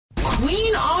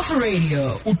Queen of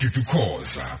Radio Mbuso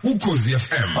Khoza Ukhozi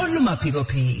FM oluma phiko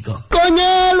phiko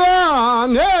Konyelwa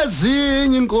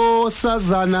ngezinye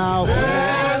inkosazana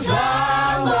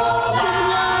Ezwango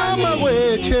mama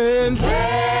wethu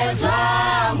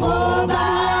ezwango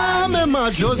mama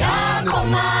madlozana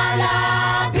yakhomala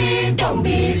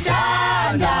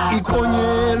pintombithanda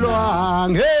ikonyelwa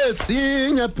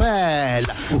ngezinye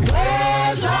phela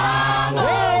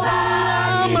ezwango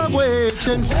mama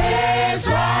wethu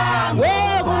ezwango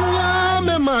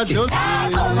mama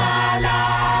madlozana yakhomala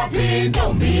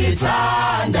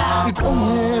pintombithanda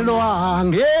ikonyelwa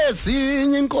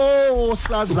ngezinye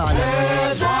inkosazana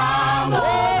ezwango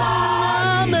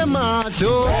mama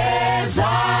madlo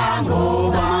ezwango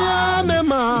mama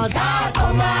madlo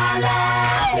yakhomala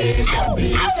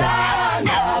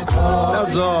pintombithanda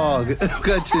Azog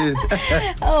kathini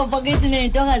Oh bakithi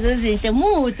nentonga zezinhle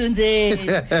mutu nje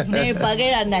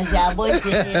nebhakela najabo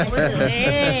nje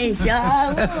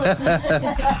shabo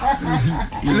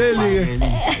leli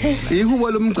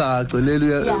ihubo lomgcaco leli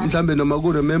mhlambe noma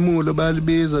kunememulo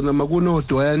bayalibiza noma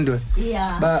kunodwendwe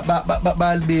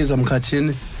bayalibiza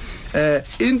mkhathini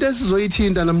into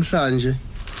esizoyithinta namhlanje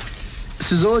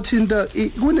sizothinta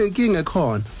kunenkinga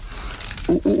khona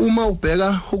uma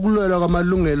ubheka ukulwela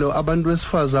kwamalungelo abantu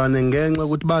besifazane ngenxa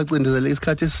ukuthi bacindezela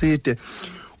isikhathi eside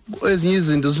ezinye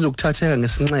izinto zizokuthatheka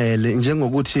ngesinxele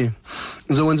njengokuthi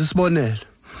ngizokwenza isibonelo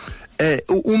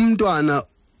umntwana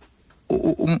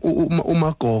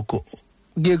umagogo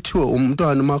kuye kuthiwa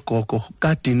umntwana umagogo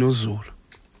kaDinuzulu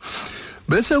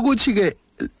bese kuthi ke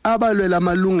abalwela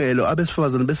amalungelo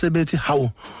abesifazane bese bethi hawu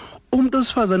umuntu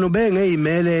osifazane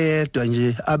ubengeyimele yedwa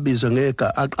nje abizwe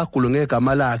ngega aqagulwe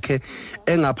ngegama lakhe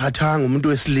engaphathanga umuntu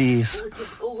wesilisa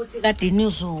ukuthi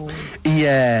kaDinuzulu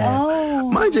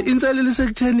manje inselelo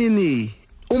sekuthenini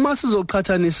uma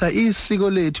sizoqhathanisa isiko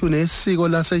lethu nesiko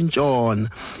lasentshona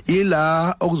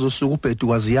ila okuzosuka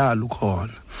ubhedukwazi yalo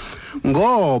khona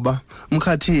ngoba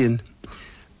mkhathini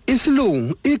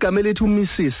isilungu igama lethu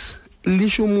Mrs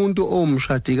lisho umuntu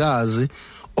omshadikazi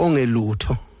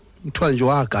ongelutho kuthiwa nje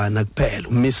wagana kuphela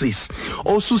uMrs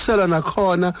osusela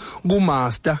nakhona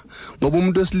kumaster ngoba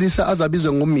umuntu wesilisa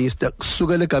azabizwe ngoMr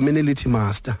kusukela egameni elithi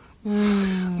master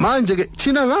manje ke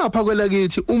thina ngapha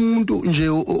kwelakithi umuntu nje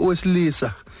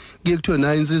wesilisa kuye kuthiwa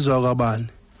nayo insizwa kabani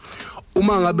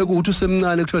uma ngabe kuthi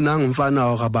usemncane kuthiwa nanga umfana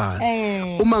wakabani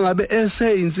uma ngabe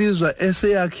eseyinsizwa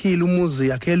eseyakhile umuzi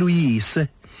yakhela uyise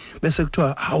bese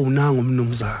kuthiwa hawu nanga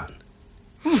umnumzana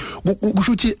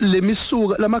kusho ukuthi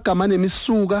lemisuka lamagama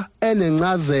anemisuka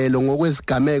enencazelo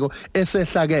ngokwesigameko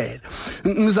esehlakela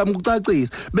ngizama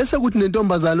ukucacisa bese kuthi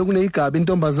nentombazane kuneyigaba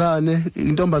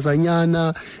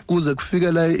intombazanyana kuze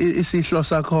kufikela isihlo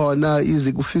sakhona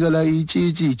izi kufikela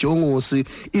itshitshi ijongosi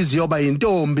iziyoba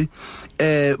intombi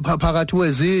phakathi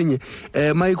wezinye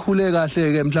mayikhule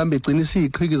kahle ke mhlambe igcina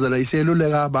isiqhikiza la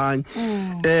isiyeluleka abanye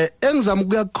engizama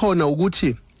ukuyakhona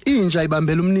ukuthi inja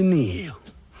ibambela umniniyo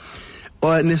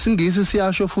nesingisi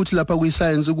siyasho futhi lapha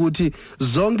kwi-science ukuthi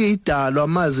zonke idalwa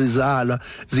amazizalwa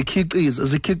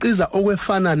zikhiqiza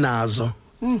okwefana nazo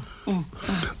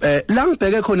la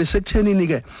ngibheke khona sekuthenini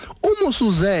ke uma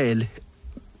usuzele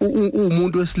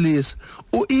umuntu wesilisa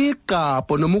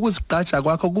igabho noma ukuzigqaja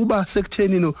kwakho kuba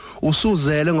sekuthenini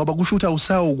usuzele ngoba kusho ukuthi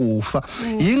awusawukufa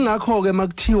yingakho ke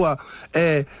makuthiwa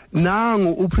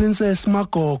nangu uprincess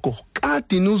Magogo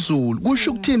kaDinuzulu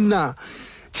kusho ukuthini na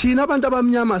thina abantu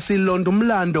abamnyama silonda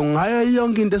umlando ngayo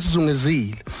yonke into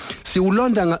esizungezile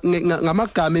siwulonda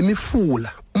ngamagama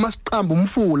emifula uma siqamba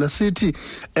umfula sithi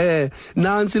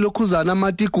nansi lokhuzana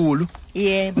amatigulu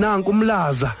nanku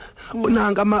umlaza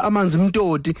nanka amanzi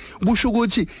imtoti kusho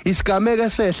ukuthi isigameke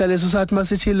sehla leso sathi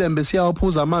masithi lembe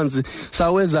siyawaphuza amanzi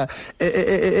saweza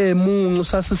emuncu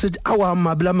sasithi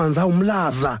awamabila amanzi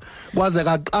awumlaza kwaze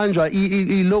kaqanjwa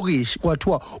ilokishi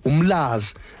kwathiwa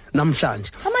umlazi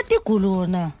namhlanje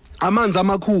amatigulona amanzi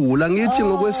amakhulu ngithi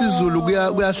ngokwesizulu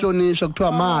kuyahlonishwa kuthiwa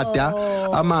amada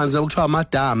amanzi okuthiwa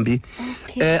amadambi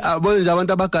abone nje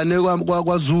abantu abagane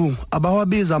kwaZulu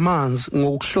abawabiza amanzi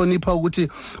ngokuhlonipha ukuthi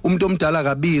umuntu omdala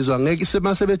kabizwa ngeke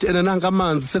semasebethi enanka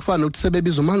amanzi sekufana ukuthi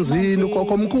sebebiza umanzini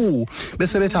ukhokho omkhulu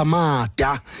bese bethi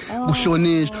amada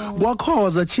kuhlonishwa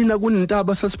kwakhoza thina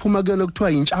kunintaba sasiphuma kuyona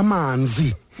kuthiwa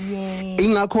intshamanzi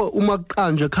ingakho uma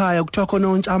kuqanjwe ekhaya kuthiwa khona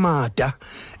ontshamada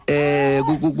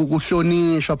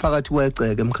kuhlonishwa phakathi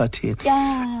kwegceke emkhathini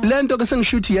lento ke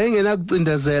sengishuthi yayingena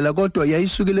kucindezela kodwa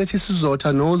yayisuke lethi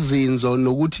sizotha nozinzo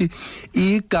nokuthi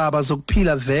igaba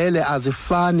zokuphila vele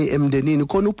azifani emndenini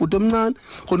khona ubhuti omncane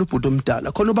khona ubhuti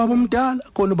omdala khona ubaba omdala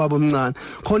khona ubaba omncane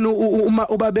khona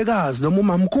ubabekazi noma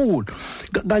umamkhulu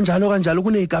kanjalo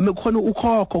kunezigaba khona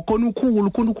ukhokho khona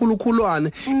ukhulu khona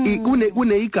ukhulukhulwane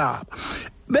kuneyigaba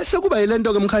bese kuba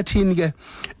yilento ke emkhathini ke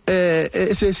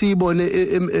sesiyibone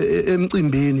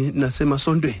emcimbini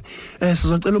nasemasontweni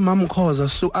sizocela uMama Khoza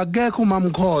akekho uMama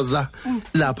Khoza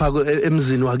lapha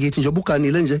emzini wakithi nje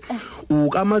ubuganile nje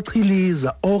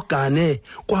ukamachiliza ogane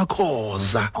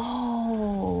kwaKhoza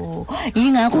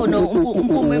yingakho no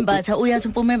umpumembatha uyathi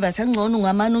umpumembatha ngcono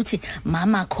ngamani uthi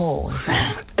Mama Khoza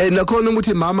nakhona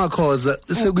ukuthi Mama Khoza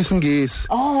sekwisingisi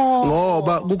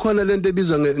ngoba kukhona lento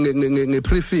ebizwa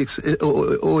ngeprefix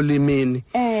olimini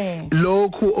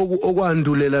lokhu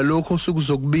okwandulela lokho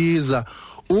sokuzokubiza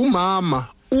umama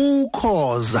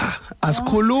uKhoza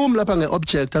asikhulumi lapha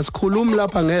ngeobject asikhulumi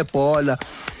lapha ngebhola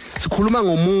sikhuluma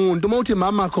ngomuntu mawuthi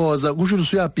Mama Khoza kusho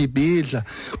ukuthi uyabhibhidla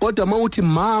kodwa mawuthi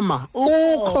Mama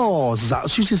uKhoza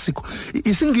shishi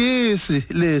isingisi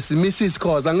lesi Mrs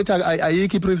Khoza ngithi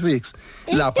ayikho iprefix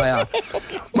lapha ya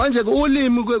manje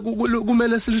ulimi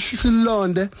kumele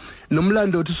silonde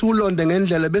nomlando uthi siulonde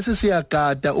ngendlela bese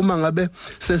siyagada uma ngabe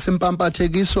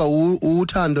sesimpampathekiswa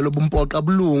uthando lobumpoqa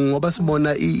bulungu ngoba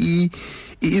sibona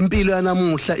impilo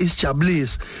yanamuhla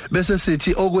isijabulisa bese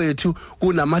sithi okwethu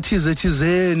kunamathize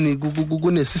thizeni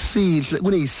kunesisihla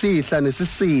kuneyisihla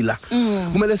nesisila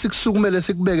kumele sikusukumele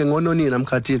sikubeke ngononini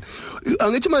namkhathini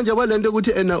angithi manje kwalento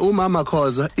ukuthi ena uMama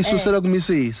Khoza isusela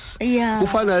kuMrs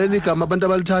kufana leli gama abantu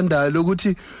abalithandayo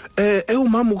lokuthi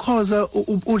uMama Khoza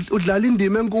udlala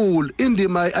indima enkulu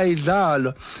indima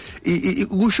ayidlalwa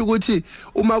kusho ukuthi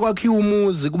uma kwakhiwa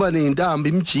umuzi kuba nezintambo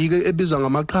imjike ebizwa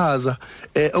ngamaqhaza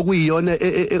okuyiyona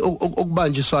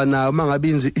okubanjiswa nayo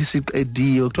mangabe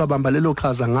isiqediwe kuthiwa bamba lelo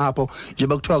qhaza ngapho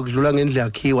njengoba kuthiwa kudlula ngendlela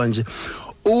yakhiwa nje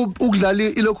ukudlala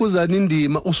ilokhuzana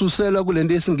indima ususela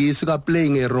kulento yesingisi ka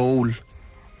playing a role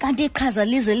kanti iqhaza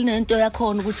lize linento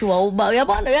yakhona ukuthi wawuba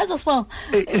uyabona uyazi sibona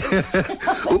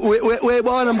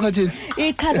weyibona mkhathini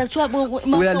iqhaza kuthiwa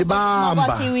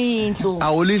uyalibamba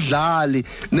awulidlali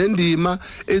nendima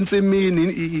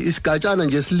ensimini isigatshana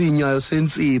nje silinywayo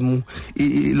sensimu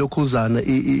ilokhuzana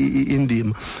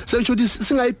indima sekusho ukuthi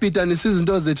singayibhidanisa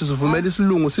izinto zethu sivumela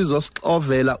isilungu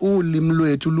sizosixovela ulimi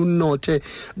lwethu lunothe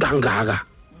kangaka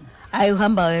ayi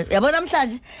uhamba yabona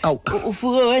namhlanje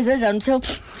ufuke wenze njani uthe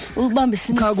ukubamba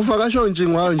isini cha kufakasho nje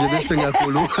ngayo nje bese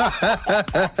ngiyakhuluma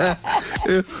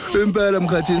impela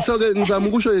mkhathini so ke ngizama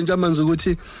ukusho nje manje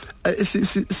ukuthi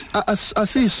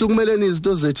asisukumeleni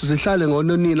izinto zethu zihlale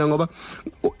ngononina ngoba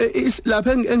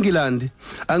lapha eNgilandi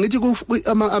angithi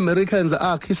ama-Americans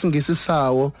akhe isingisi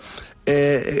sawo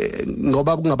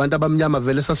ngoba kungabantu abamnyama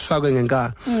vele sasifakwe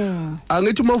ngenkani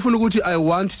angithi uma ufuna ukuthi I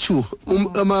want to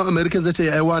ama-Americans ethi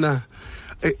I wanna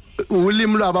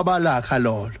ulimi lwabo abalakha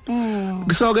lolo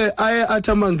so ke aye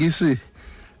athamangisi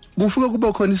kufike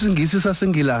kuba khona isingisi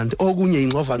saseNgilandi okunye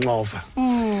incova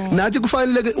nathi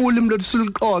kufanele ke ulimi lothu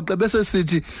siluqoqe bese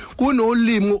sithi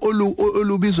kunolimi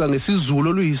olubizwa ngesizulu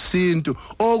oluyisintu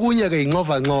okunye ke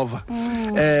incova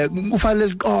kufanele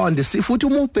liqonde futhi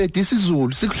uma ubhedisa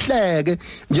isizulu sikuhleke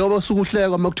njengoba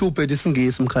sukuhleka makuthiwa ubhedisa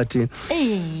isingisi emkhathini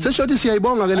seshothi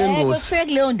siyayibonga ke lengosi kufike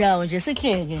kuleyo ndawo nje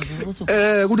sihleke nje ukuthi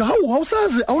kuthi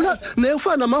awusazi awula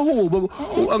nefana amahubo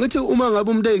angithi uma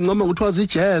ngabe umuntu eyincoma ukuthi wazi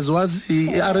jazz wazi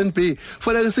R&B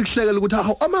fanele sikuhlekele ukuthi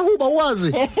amahubo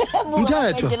awazi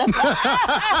umthetho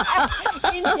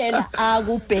indlela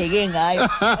akubheke ngayo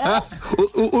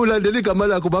ulandela igama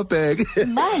lakho babheke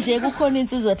manje kukhona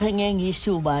insizwa pha ngeke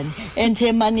ngisho ubani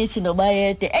enthemanithi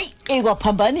nobayede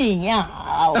ikwaphambana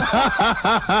inyawo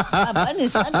abani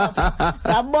sanda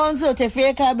yabona ukuthi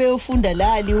efika abe ufunda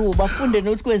lali uba afunde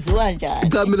nokuthi kwenziwa kanjani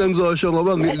cha mina ngizosho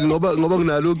ngoba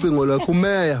nginalo ucingo lakho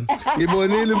umeya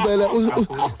ngibonile impela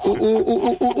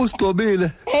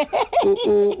usigcobile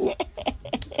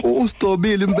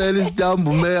usigcobile impela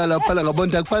isitambu umeya lapha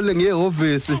ngabona akufanele ngiye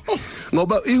ehhovisi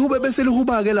ngoba ihube bese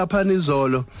lihuba ke lapha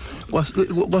izolo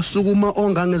kwasukuma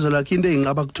ongangezo lakhe into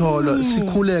ezingaba kuthola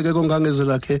sikhuleke kongangezo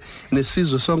lakhe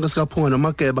nesizwe sonke sikaphunga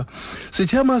nomageba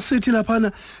sithema sithi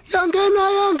lapha yangena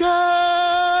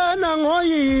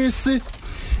ngoyisi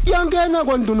yangena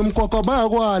kwanduna umgogo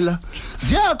bayakwala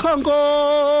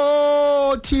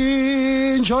ziyakhankothi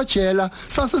njojela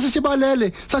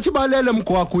sasibalele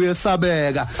mgwaqo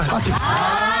uyesabeka athi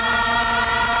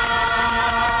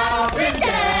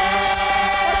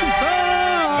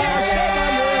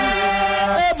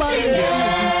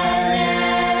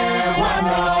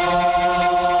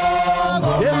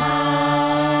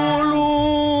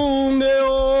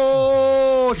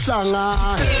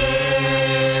uhlanga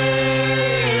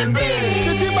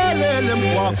sithi balele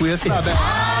mgwaqo yesabe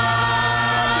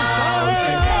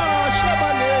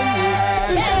shabaleni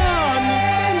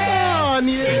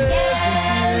inkani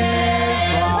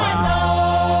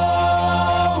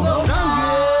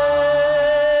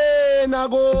sangena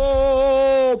go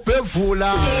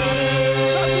bevula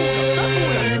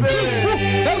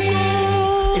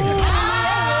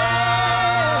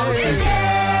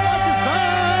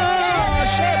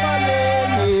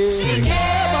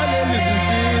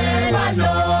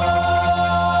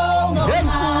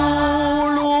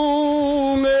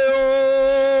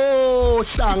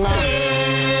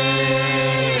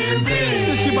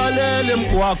sithi balele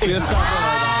mgwaqo yesabela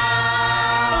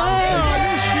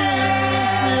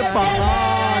alishisi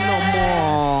bhakano mo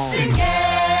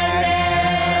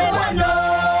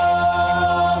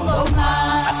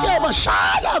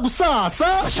siyobashaya kusasa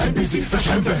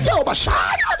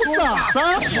siyobashaya kusasa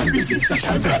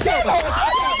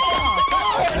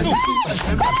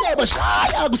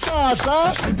siyobashaya kusasa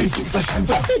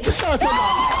sithi shasa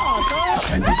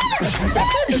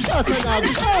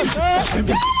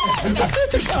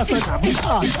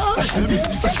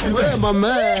Hey, my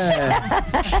man.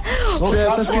 Okay,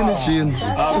 let's get the jeans.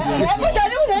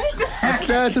 Let's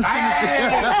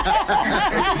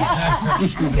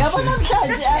Yabona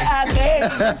mhlanje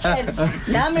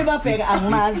nami babheka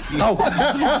angimazi.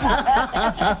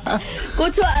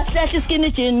 Kuthiwa asihlahle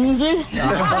skinny jeans.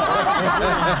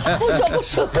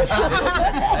 Kusho.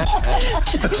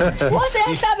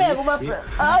 Wasehlabeka baba.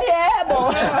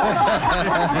 Yebo.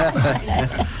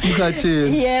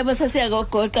 Mkhathini. Yebo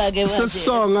sesiyagogoqa ke manje.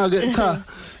 Sesonga ke cha.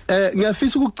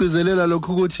 Ngiyafisa ukugcizelela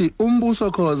lokho ukuthi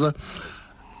Mbuso Khoza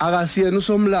akasiyena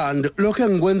usomlando lokho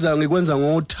engikwenza ngikwenza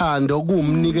ngothando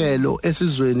kuumnikelo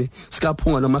esizweni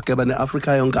sikaphunga nomageba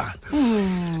neAfrika yonkana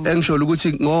engishola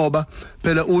ukuthi ngoba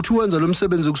phela uthi wenza lo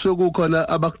msebenzi kusuke kukhona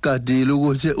abakugadile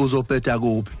ukuthi uzobheda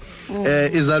kuphi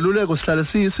izaluleko sihlale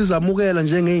sizamukela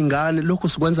njengeingane lokho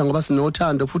sikwenza ngoba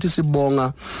sinothando futhi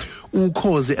sibonga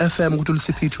ukhozi FM ukuthi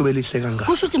ulisiphi ithuba elihle kangaka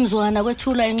kusho ukuthi mzwana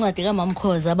kwethula incwadi kaMama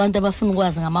Khoza abantu abafuna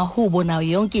ukwazi ngamahubo nayo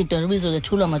yonke into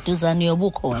ebizolethulwa maduzane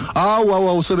yobukhona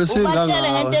awu sobe singanga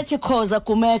ubatshele ngento ethi Khoza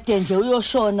kumede nje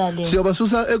uyoshona le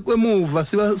siyobasusa ekwemuva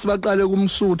sibaqale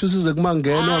kumsuthu size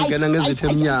kumangena ongena ngezithe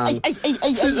emnyama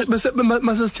bese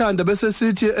masesithanda bese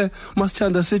sithi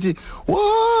masithanda sithi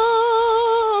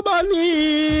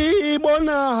wabani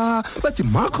bona bathi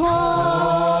Makhoza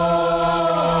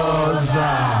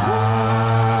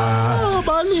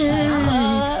bani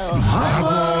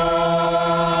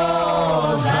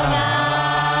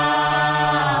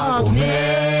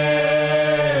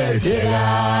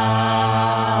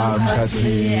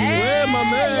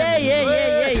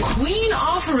Queen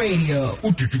of Radio.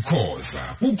 Mbuso Khoza,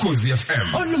 ukhozi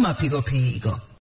FM. Olumaphiko phiko.